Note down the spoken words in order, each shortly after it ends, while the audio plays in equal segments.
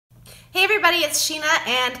Hey everybody, it's Sheena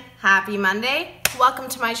and happy Monday. Welcome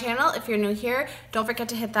to my channel. If you're new here, don't forget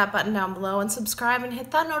to hit that button down below and subscribe and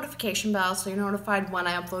hit that notification bell so you're notified when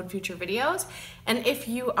I upload future videos. And if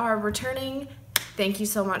you are returning, thank you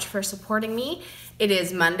so much for supporting me. It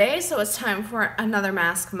is Monday, so it's time for another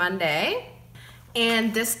Mask Monday.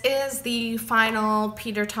 And this is the final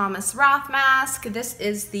Peter Thomas Roth mask. This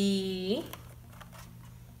is the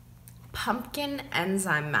pumpkin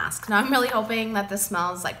enzyme mask. Now I'm really hoping that this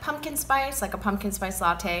smells like pumpkin spice, like a pumpkin spice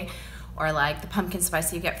latte, or like the pumpkin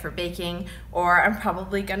spice you get for baking, or I'm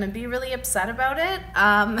probably gonna be really upset about it.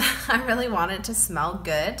 I really want it to smell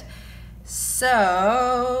good.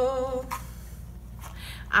 So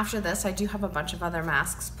after this, I do have a bunch of other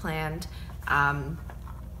masks planned.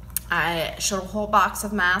 I showed a whole box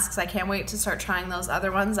of masks. I can't wait to start trying those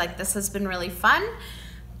other ones. Like, this has been really fun.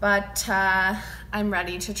 But I'm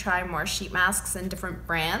ready to try more sheet masks in different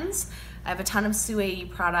brands. I have a ton of Sue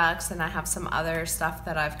products and I have some other stuff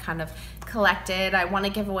that I've kind of collected. I want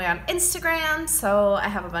to give away on Instagram, so I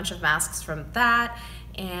have a bunch of masks from that.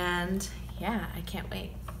 And yeah, I can't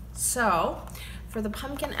wait. So for the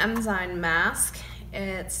pumpkin enzyme mask,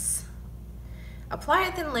 it's apply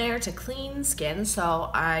a thin layer to clean skin. So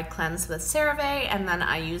I cleanse with CeraVe and then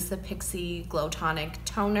I use the Pixie Glow Tonic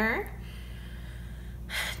toner.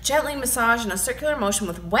 Gently massage in a circular motion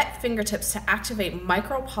with wet fingertips to activate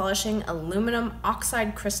micro-polishing aluminum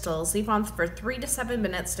oxide crystals. Leave on for 3 to 7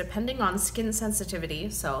 minutes depending on skin sensitivity,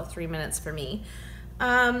 so 3 minutes for me.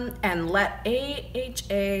 And let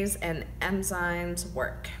AHAs and enzymes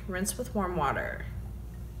work. Rinse with warm water.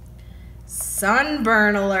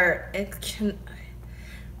 Sunburn alert!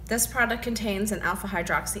 This product contains an alpha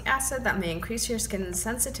hydroxy acid that may increase your skin's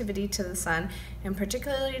sensitivity to the sun, and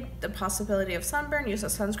particularly the possibility of sunburn. Use a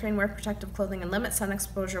sunscreen, wear protective clothing, and limit sun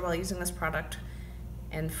exposure while using this product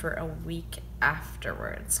and for a week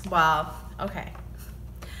afterwards. Wow, okay.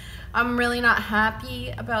 I'm really not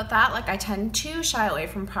happy about that. Like, I tend to shy away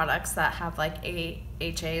from products that have like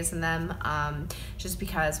AHAs in them, just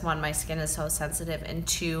because one, my skin is so sensitive, and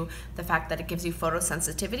two, the fact that it gives you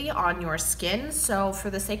photosensitivity on your skin. So for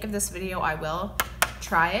the sake of this video, I will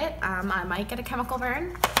try it. I might get a chemical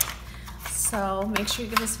burn. So make sure you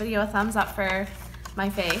give this video a thumbs up for my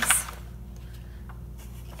face.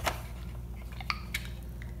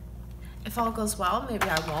 If all goes well, maybe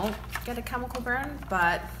I won't get a chemical burn,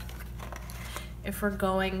 but if we're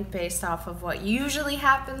going based off of what usually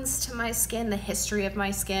happens to my skin, the history of my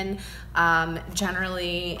skin,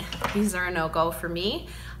 generally these are a no-go for me.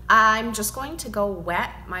 I'm just going to go wet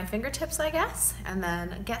my fingertips, I guess, and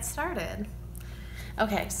then get started.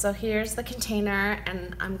 Okay, so here's the container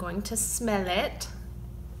and I'm going to smell it.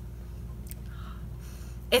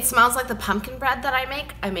 It smells like the pumpkin bread that I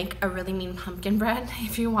make. I make a really mean pumpkin bread.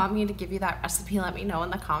 If you want me to give you that recipe, let me know in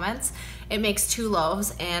the comments. It makes 2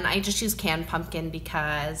 loaves and I just use canned pumpkin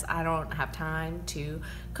because I don't have time to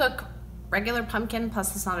cook regular pumpkin,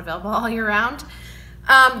 plus it's not available all year round.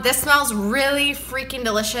 This smells really freaking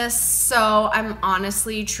delicious, so I'm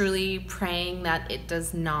honestly, truly praying that it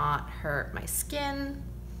does not hurt my skin.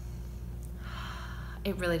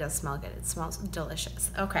 It really does smell good. It smells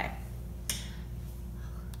delicious. Okay.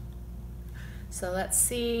 So let's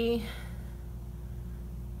see.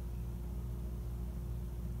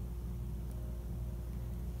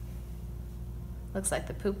 Looks like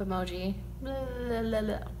the poop emoji. Blah, blah, blah,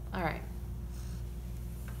 blah. All right.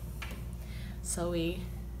 So we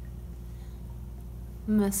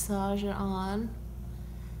massage it on.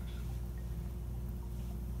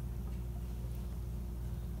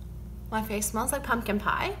 My face smells like pumpkin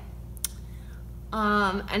pie.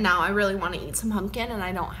 And now I really want to eat some pumpkin and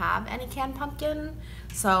I don't have any canned pumpkin,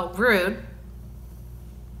 so rude.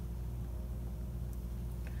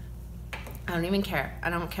 I don't even care. I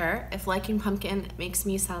don't care. If liking pumpkin makes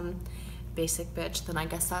me some basic bitch, then I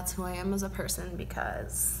guess that's who I am as a person,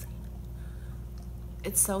 because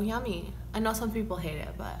it's so yummy. I know some people hate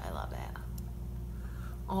it, but I love it.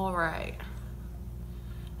 All right.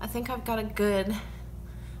 I think I've got a good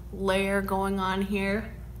layer going on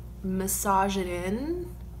here. Massage it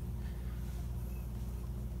in.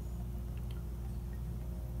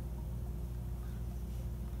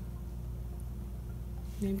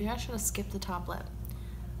 Maybe I should have skipped the top lip.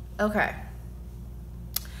 Okay.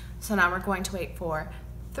 So now we're going to wait for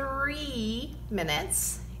 3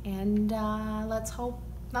 minutes and let's hope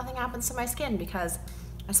nothing happens to my skin because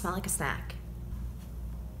I smell like a snack.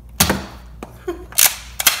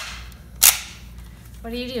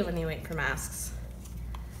 What do you do when you wait for masks?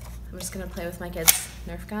 I'm just gonna play with my kids'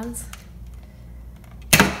 Nerf guns.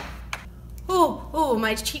 Ooh,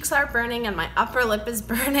 my cheeks are burning and my upper lip is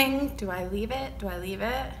burning. Do I leave it? Do I leave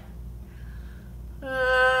it?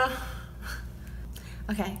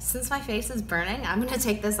 Okay, since my face is burning, I'm gonna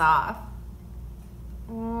take this off.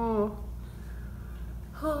 Oh,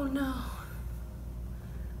 oh no.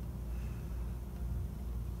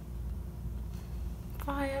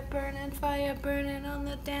 Fire burning on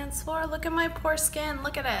the dance floor. Look at my poor skin,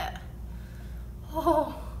 look at it.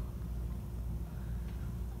 Oh,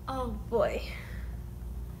 oh boy.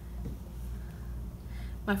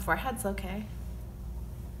 My forehead's okay.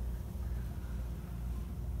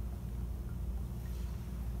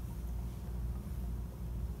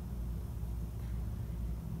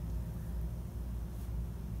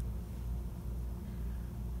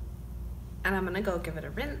 And I'm gonna go give it a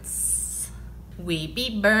rinse. We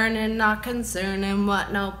be burning, not concerning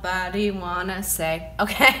what nobody wanna say.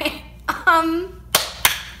 Okay.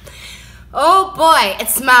 Oh boy, it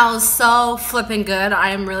smells so flippin' good.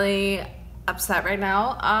 I am really upset right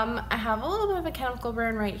now. I have a little bit of a chemical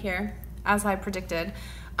burn right here, as I predicted.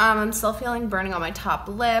 I'm still feeling burning on my top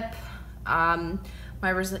lip. My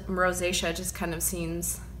rosacea just kind of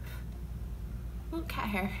seems, cat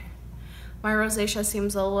hair. My rosacea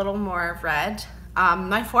seems a little more red.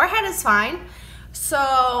 My forehead is fine.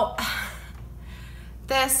 So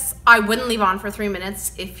this, I wouldn't leave on for 3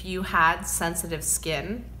 minutes if you had sensitive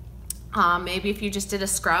skin. Maybe if you just did a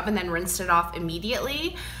scrub and then rinsed it off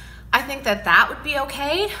immediately, I think that that would be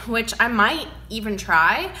okay, which I might even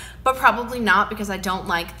try, but probably not because I don't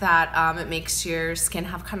like that it makes your skin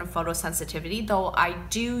have kind of photosensitivity, though I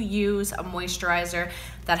do use a moisturizer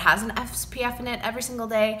that has an SPF in it every single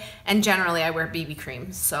day, and generally I wear BB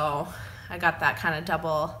cream, so I got that kind of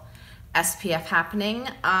double SPF happening.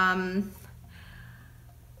 I'm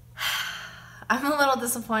a little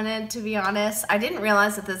disappointed, to be honest. I didn't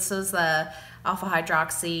realize that this was the alpha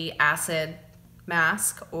hydroxy acid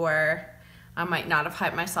mask, or I might not have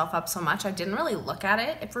hyped myself up so much. I didn't really look at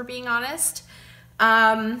it, if we're being honest.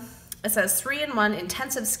 It says 3-in-1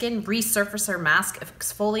 intensive skin resurfacer mask,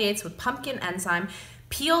 exfoliates with pumpkin enzyme,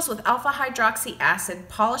 peels with alpha hydroxy acid,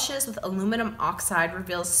 polishes with aluminum oxide,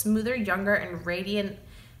 reveals smoother, younger, and radiant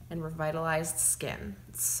and revitalized skin.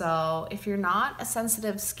 So if you're not a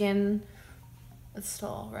sensitive skin, it's still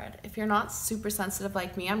all red. If you're not super sensitive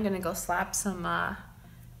like me, I'm gonna go slap some,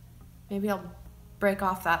 maybe I'll break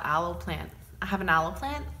off that aloe plant. I have an aloe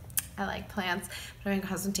plant. I like plants, but my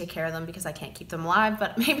husband take care of them because I can't keep them alive,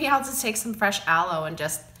 but maybe I'll just take some fresh aloe and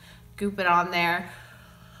just goop it on there.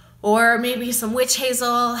 Or maybe some witch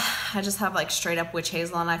hazel. I just have like straight up witch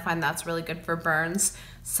hazel, and I find that's really good for burns.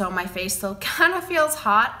 So my face still kind of feels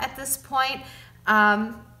hot at this point.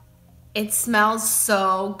 It smells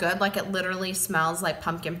so good, like it literally smells like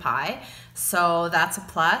pumpkin pie. So that's a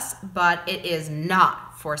plus, but it is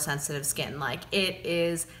not for sensitive skin. Like it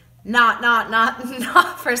is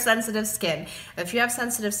not for sensitive skin. If you have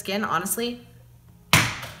sensitive skin, honestly,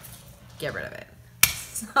 get rid of it.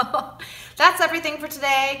 So that's everything for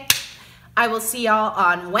today. I will see y'all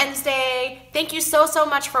on Wednesday. Thank you so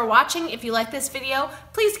much for watching. If you like this video,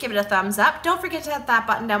 please give it a thumbs up. Don't forget to hit that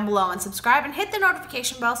button down below and subscribe, and hit the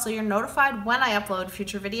notification bell so you're notified when I upload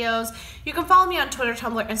future videos. You can follow me on Twitter,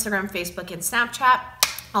 Tumblr, Instagram, Facebook, and Snapchat.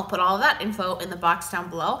 I'll put all of that info in the box down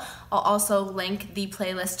below. I'll also link the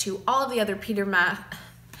playlist to all of the other Peter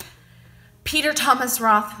Thomas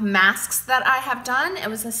Roth masks that I have done. It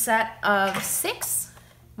was a set of 6.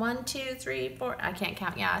 1, 2, 3, 4, I can't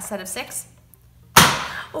count. Yeah, a set of 6.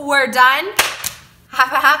 We're done.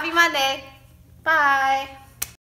 Have a happy Monday. Bye.